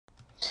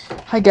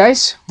Hi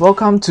guys,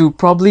 welcome to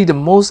probably the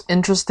most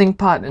interesting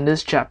part in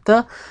this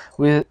chapter,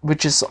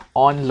 which is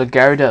on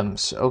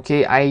logarithms.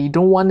 Okay, I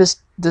don't want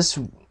this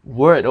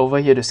word over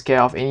here to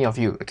scare off any of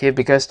you. Okay,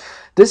 because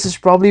this is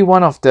probably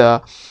one of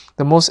the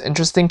most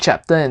interesting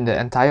chapter in the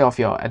entire of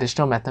your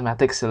additional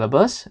mathematics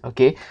syllabus.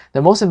 Okay,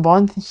 the most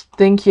important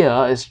thing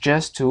here is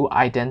just to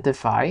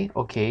identify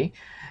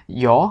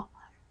your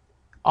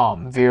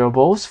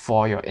variables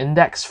for your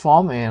index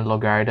form and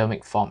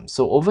logarithmic form.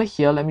 So over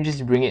here, let me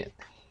just bring it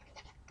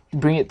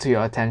to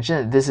your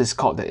attention. This is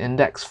called the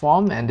index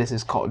form and this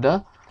is called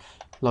the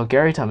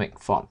logarithmic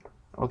form.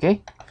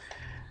 Okay,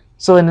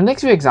 so in the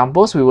next few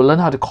examples we will learn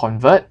how to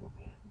convert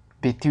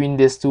between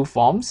these two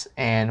forms,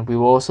 and we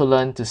will also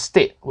learn to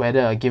state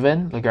whether a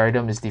given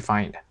logarithm is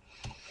defined.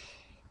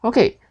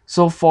 Okay,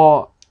 so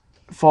for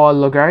a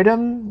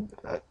logarithmic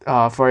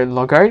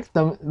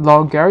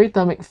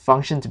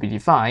function to be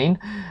defined,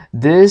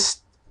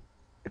 these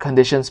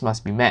conditions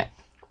must be met.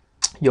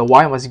 Your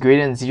y must be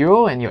greater than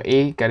 0 and your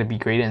a gotta be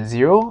greater than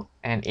 0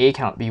 and a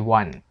cannot be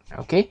 1.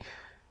 Okay,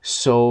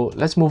 so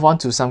let's move on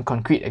to some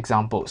concrete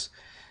examples.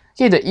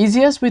 Okay, the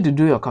easiest way to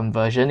do your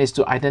conversion is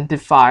to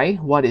identify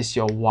what is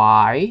your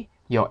y,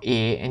 your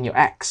a, and your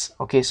x.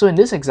 Okay, so in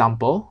this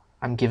example,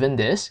 I'm given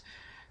this.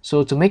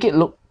 So to make it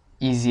look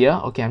easier,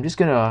 okay, I'm just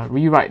gonna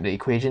rewrite the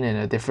equation in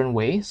a different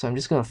way. So I'm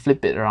just gonna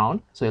flip it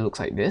around so it looks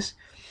like this.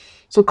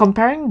 So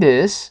comparing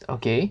this,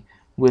 okay,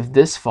 with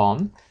this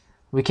form,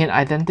 we can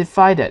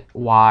identify that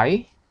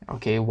y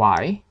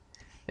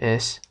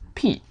is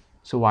p.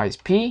 So y is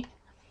p,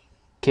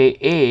 okay,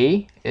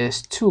 a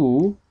is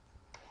 2,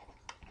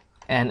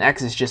 and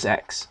x is just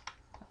x.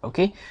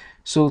 Okay,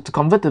 so to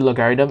convert the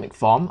logarithmic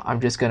form, I'm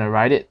just going to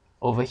write it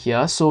over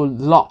here. So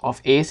log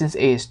of a, since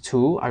a is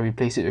 2, I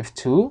replace it with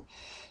 2,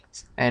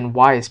 and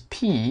y is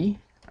p,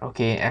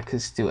 okay, x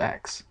is still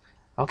x.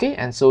 Okay,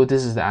 and so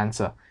this is the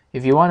answer.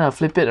 If you want to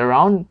flip it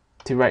around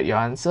to write your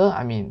answer,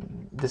 I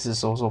mean, this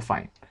is also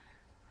fine.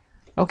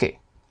 Okay,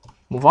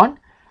 move on.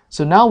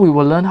 So now we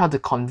will learn how to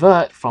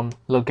convert from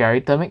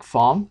logarithmic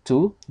form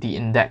to the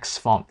index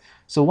form.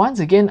 So once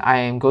again, I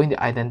am going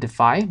to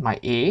identify my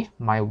a,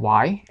 my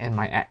y, and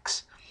my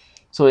x.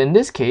 So in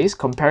this case,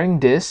 comparing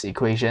this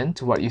equation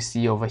to what you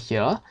see over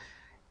here,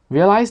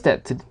 realize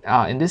that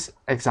in this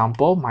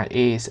example, my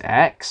a is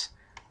x,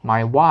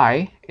 my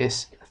y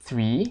is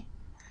 3,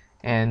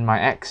 and my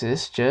x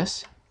is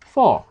just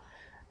 4.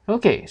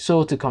 Okay,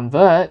 so to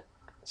convert,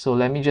 so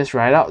let me just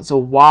write out. So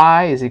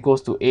y is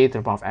equals to a to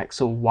the power of x.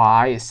 So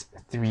y is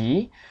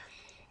 3,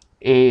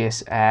 a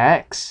is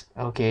x,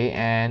 okay,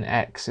 and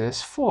x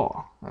is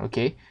 4.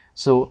 Okay,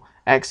 so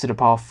x to the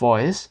power of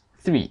 4 is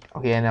 3.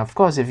 Okay, and of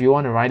course, if you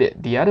want to write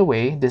it the other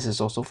way, this is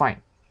also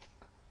fine.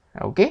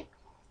 Okay,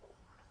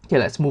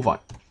 let's move on.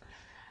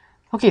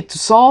 Okay, to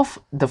solve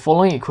the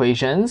following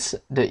equations,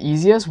 the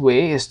easiest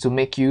way is to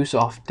make use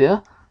of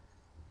the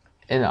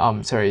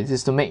index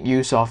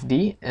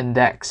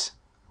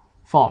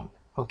form.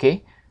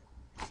 Okay,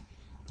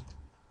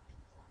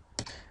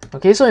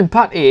 so in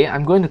part A,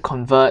 I'm going to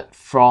convert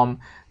from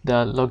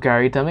the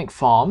logarithmic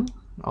form,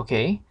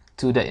 okay,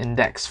 to the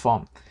index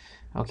form.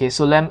 Okay,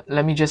 so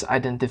let me just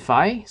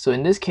identify. So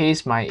in this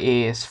case, my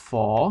a is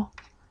 4,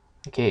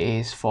 okay, a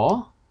is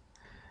 4,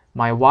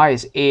 my y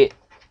is 8,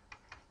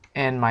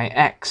 and my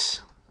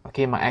x,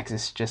 okay, my x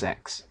is just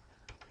x.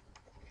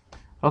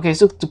 Okay,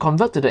 so to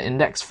convert to the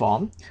index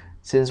form,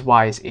 since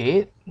y is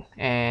 8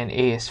 and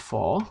a is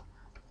 4,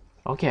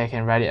 okay, I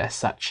can write it as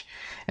such.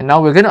 And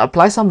now we're going to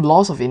apply some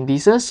laws of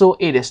indices. So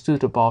 8 is 2 to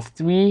the power of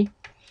 3,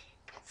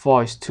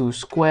 4 is 2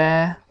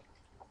 square,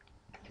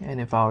 and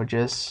if I would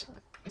just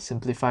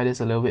simplify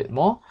this a little bit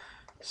more,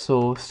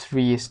 so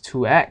 3 is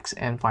 2x,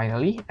 and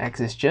finally x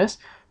is just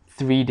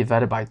 3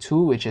 divided by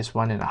 2, which is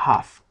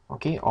 1.5.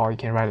 Okay, or you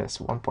can write it as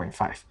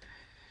 1.5.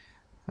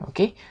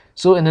 Okay,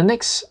 so in the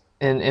next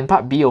in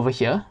part B over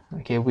here,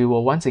 okay, we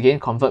will once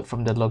again convert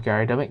from the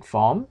logarithmic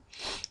form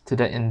to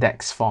the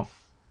index form.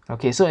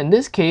 Okay, so in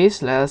this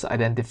case, let us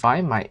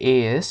identify my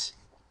a is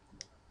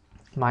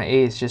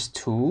just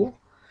 2,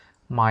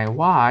 my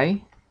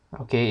y,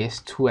 okay, is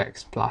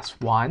 2x plus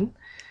 1,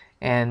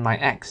 and my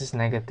x is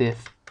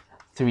negative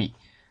 3.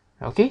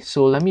 Okay,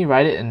 so let me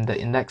write it in the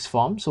index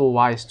form. So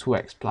y is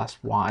 2x plus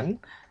 1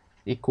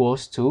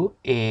 equals to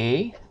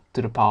a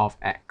to the power of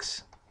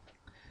x.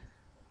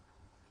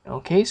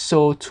 Okay,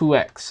 so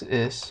 2x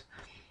is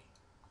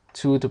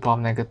 2 to the power of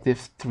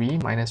negative 3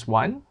 minus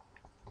 1.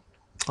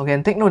 Okay,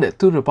 and take note that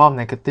 2 to the power of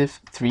negative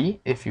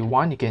 3, if you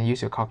want, you can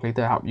use your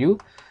calculator to help you.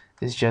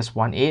 It's just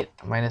 1/8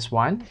 minus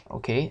 1,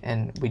 okay,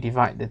 and we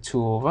divide the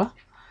 2 over.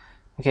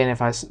 Okay, and if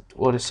I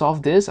were to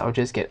solve this, I'll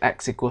just get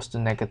x equals to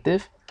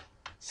negative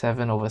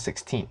 7 over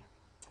 16.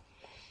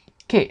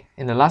 Okay,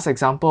 in the last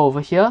example over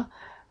here,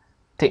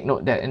 take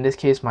note that in this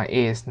case, my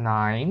a is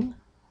 9,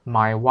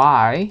 my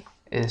y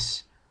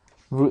is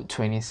root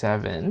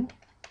 27,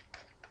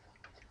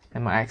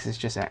 and my x is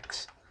just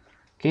x.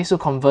 Okay, so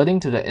converting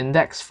to the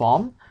index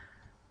form,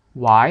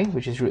 y,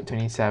 which is root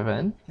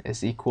 27,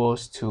 is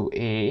equals to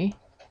a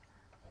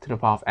to the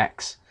power of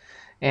x.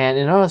 And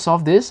in order to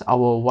solve this, I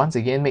will once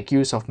again make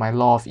use of my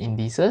law of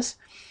indices.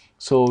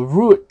 So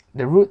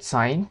the root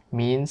sign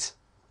means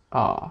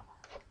power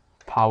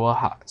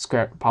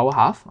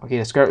half. Okay,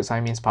 the square root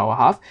sign means power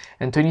half,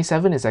 and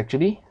 27 is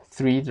actually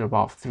 3 to the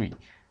power of 3.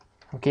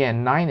 Okay,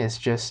 and 9 is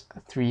just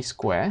 3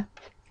 square.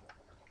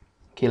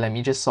 Okay, let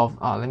me just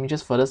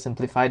further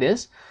simplify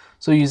this.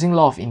 So using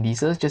law of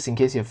indices, just in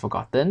case you've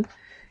forgotten,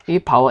 a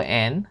power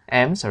m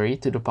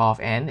to the power of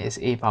n is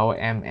a power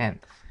mn.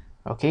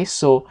 Okay,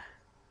 so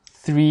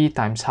 3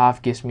 times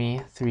half gives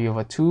me 3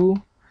 over 2,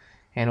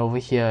 and over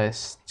here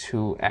is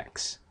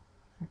 2x.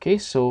 Okay,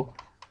 so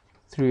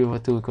 3 over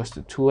 2 equals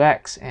to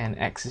 2x, and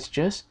x is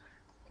just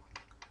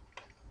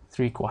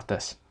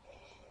 3/4.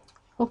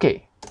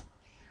 Okay,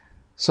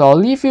 so I'll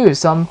leave you with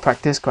some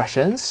practice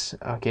questions.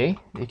 Okay,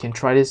 you can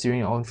try this during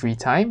your own free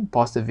time.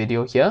 Pause the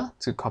video here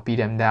to copy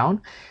them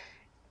down.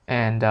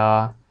 And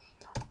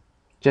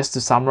just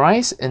to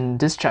summarize, in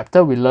this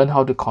chapter we learn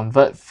how to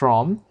convert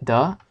from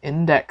the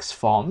index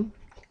form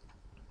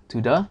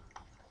to the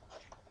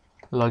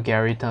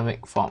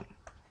logarithmic form.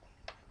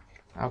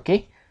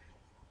 Okay,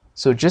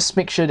 so just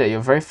make sure that you're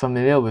very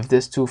familiar with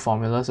these two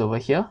formulas over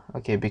here.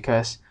 Okay,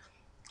 because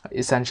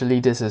essentially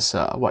this is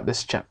what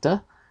this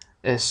chapter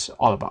is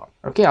all about.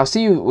 Okay, I'll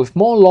see you with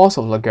more laws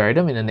of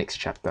logarithm in the next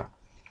chapter.